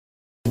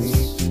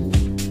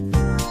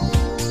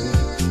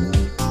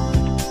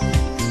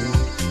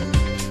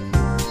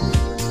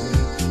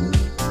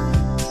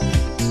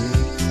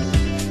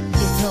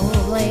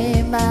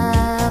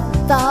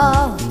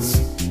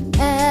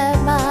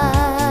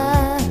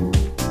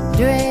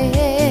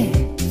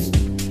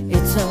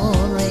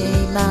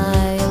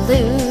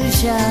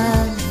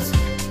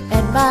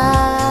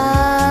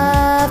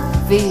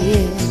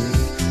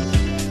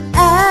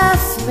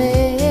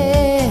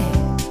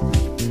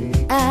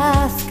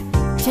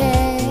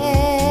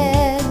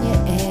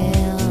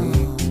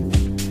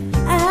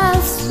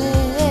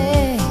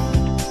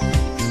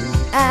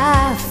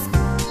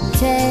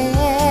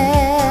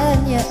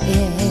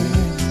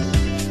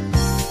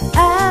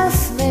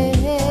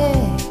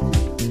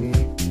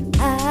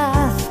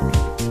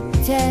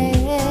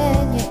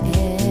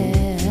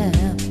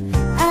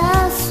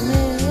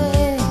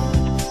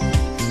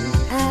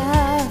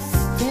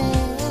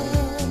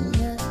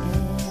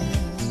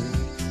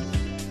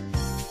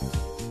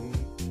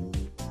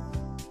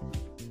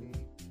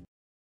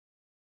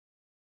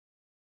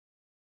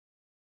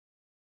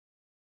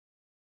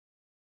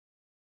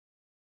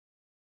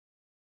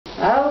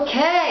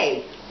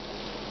Okay.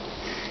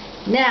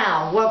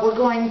 Now, what we're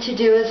going to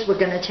do is we're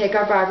going to take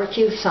our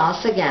barbecue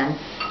sauce again.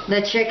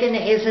 The chicken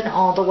isn't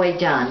all the way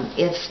done.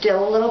 It's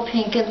still a little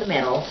pink in the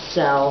middle,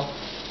 so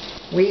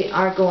we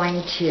are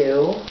going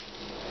to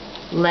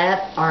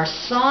let our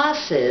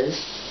sauces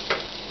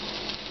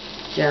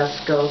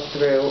just go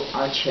through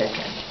our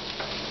chicken.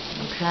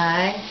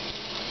 Okay?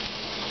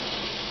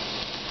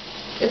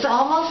 It's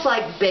almost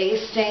like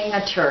basting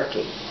a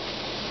turkey.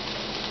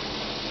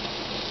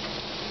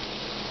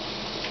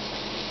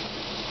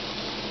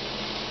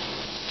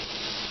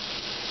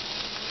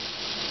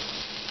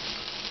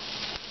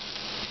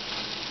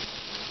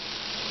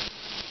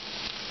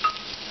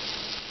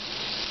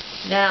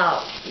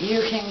 Now,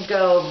 you can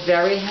go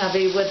very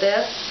heavy with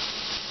this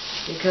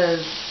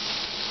because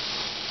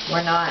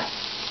we're not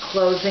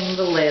closing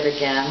the lid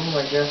again.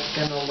 We're just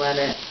going to let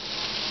it,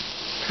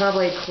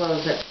 probably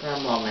close it for a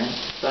moment,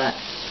 but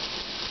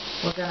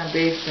we're going to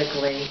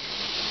basically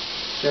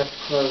just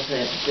close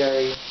it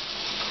very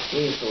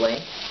easily.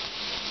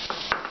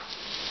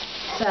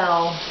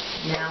 So,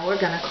 now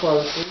we're going to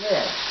close the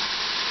lid.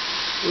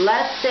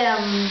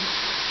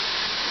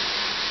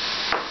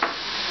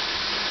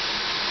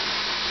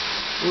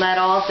 Let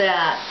all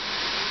that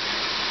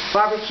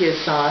barbecue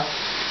sauce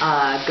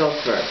go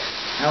through.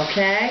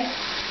 Okay?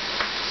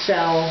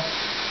 So,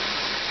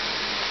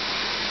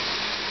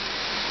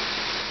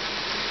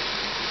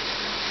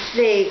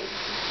 see,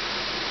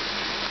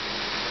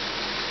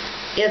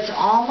 it's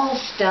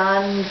almost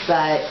done,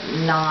 but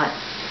not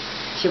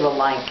to a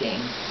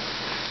liking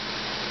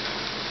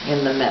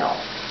in the middle.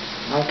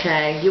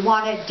 Okay? You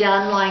want it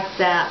done like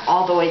that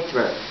all the way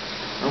through.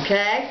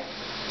 Okay?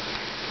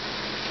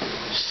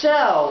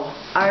 So,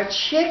 our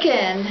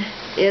chicken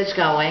is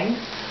going,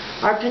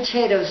 our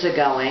potatoes are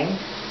going,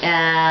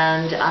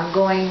 and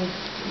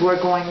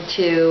we're going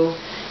to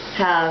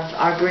have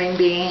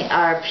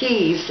our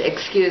peas,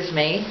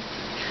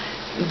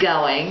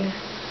 going,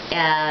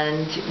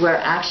 and we're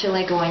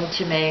actually going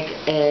to make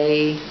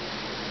a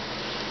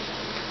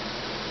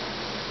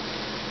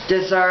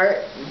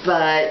dessert,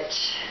 but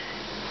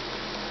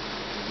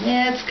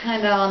it's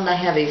kind of on the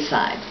heavy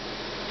side.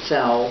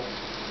 So,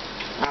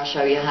 I'll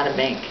show you how to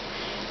make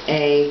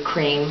a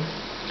cream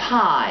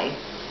pie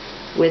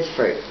with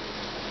fruit.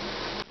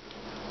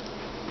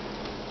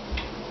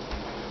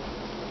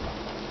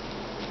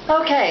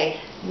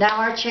 Okay, now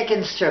our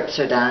chicken strips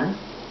are done.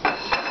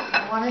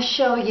 I want to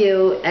show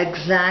you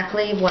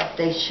exactly what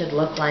they should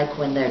look like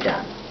when they're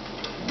done.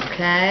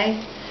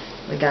 Okay?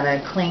 We got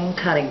a clean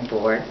cutting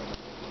board.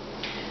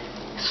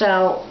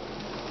 So,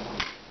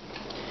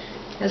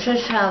 this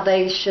is how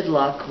they should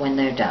look when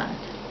they're done.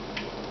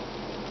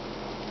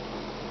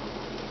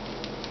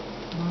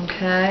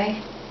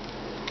 Okay,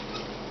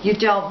 you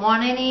don't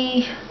want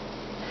any,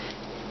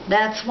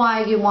 that's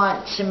why you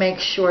want to make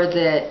sure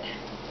that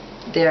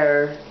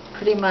they're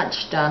pretty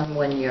much done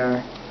when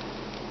you're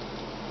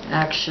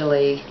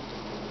actually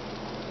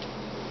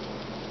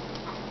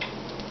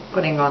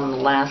putting on the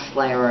last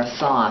layer of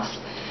sauce.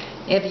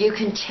 If you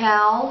can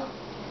tell,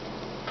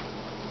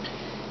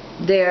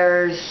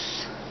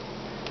 there's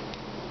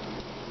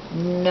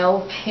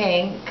no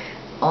pink,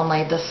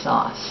 only the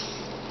sauce.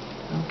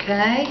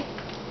 Okay?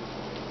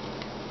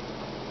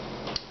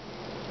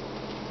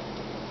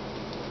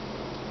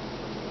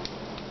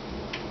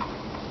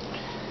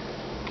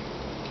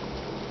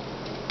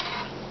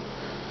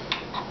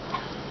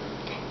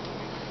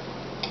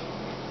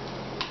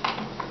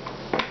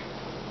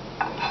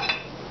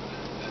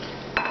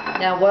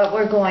 Now what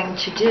we're going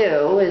to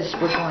do is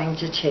we're going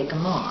to take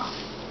them off.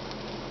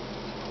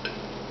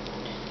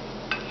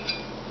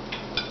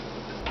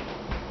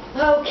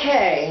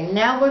 Okay,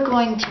 now we're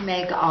going to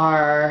make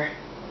our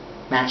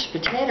mashed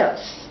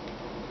potatoes.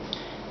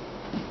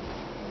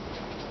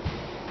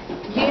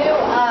 You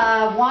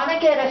want to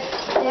get a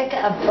stick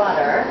of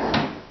butter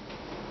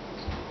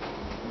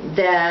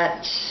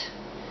that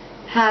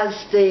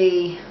has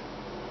the,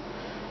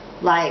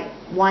 like,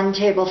 1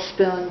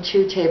 tablespoon,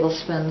 2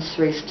 tablespoons,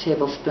 3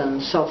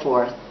 tablespoons, so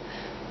forth,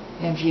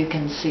 if you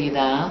can see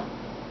that.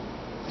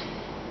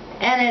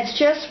 And it's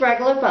just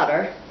regular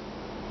butter.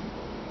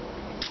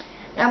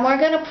 And we're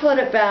going to put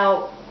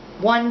about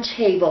 1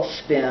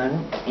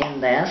 tablespoon in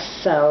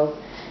this, so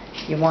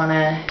you want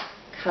to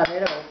cut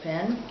it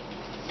open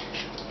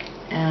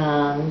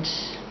and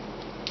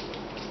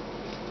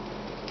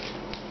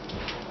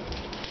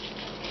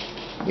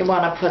you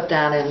want to put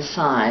that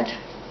inside.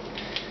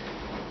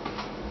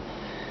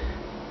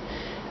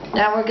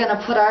 Now we're going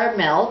to put our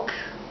milk,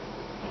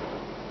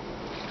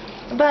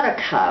 about a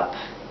cup.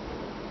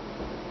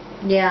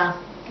 Yeah,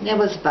 it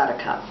was about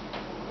a cup.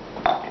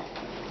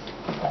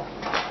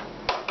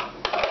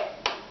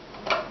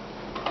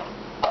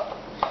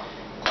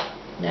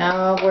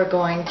 Now we're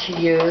going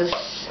to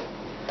use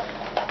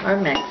our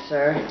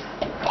mixer.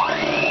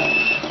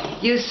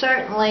 You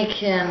certainly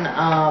can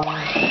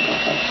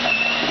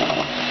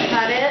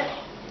cut it.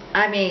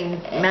 I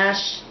mean,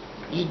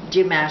 you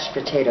do mashed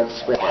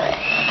potatoes with it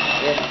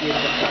if you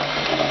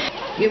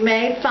prefer. You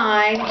may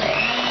find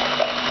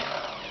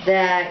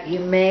that you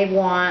may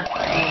want a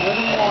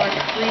little more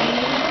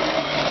cream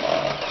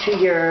to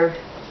your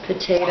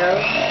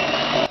potatoes.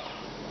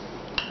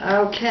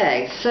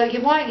 Okay, so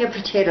you want your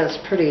potatoes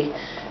pretty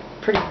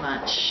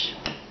much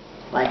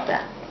like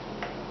that.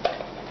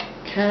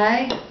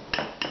 Okay.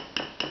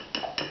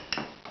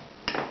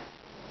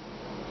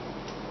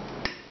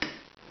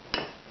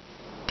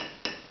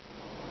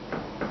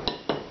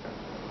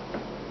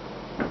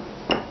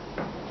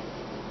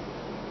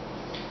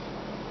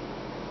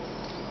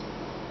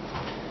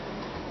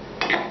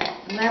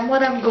 And then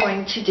what I'm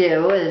going to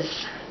do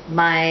is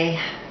my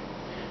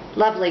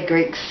lovely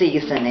Greek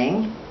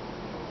seasoning.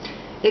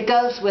 It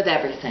goes with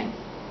everything.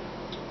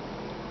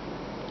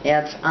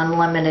 It's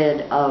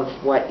unlimited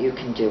of what you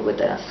can do with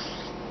this.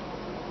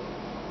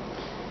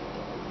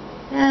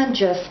 And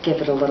just give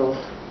it a little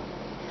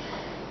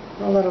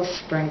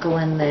sprinkle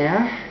in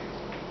there.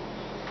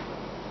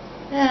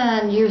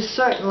 And you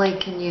certainly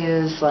can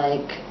use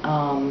like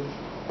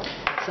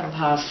some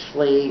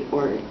parsley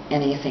or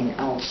anything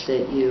else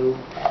that you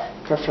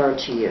prefer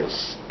to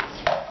use.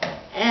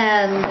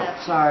 And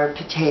that's our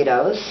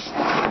potatoes.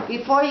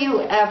 Before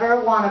you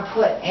ever want to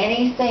put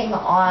anything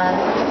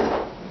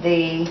on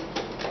the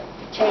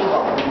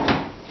table,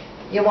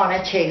 you want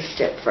to taste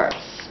it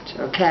first,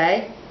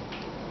 okay?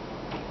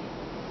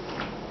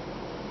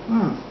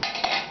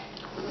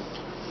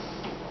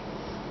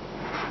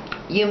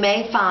 You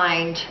may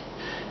find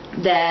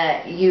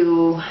that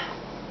you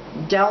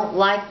don't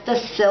like the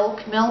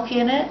silk milk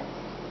in it,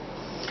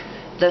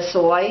 the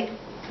soy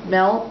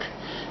milk.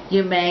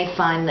 You may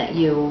find that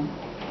you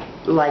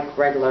like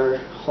regular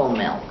whole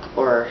milk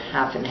or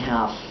half and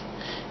half.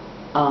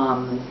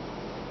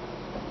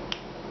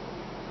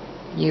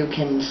 You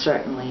can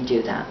certainly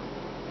do that.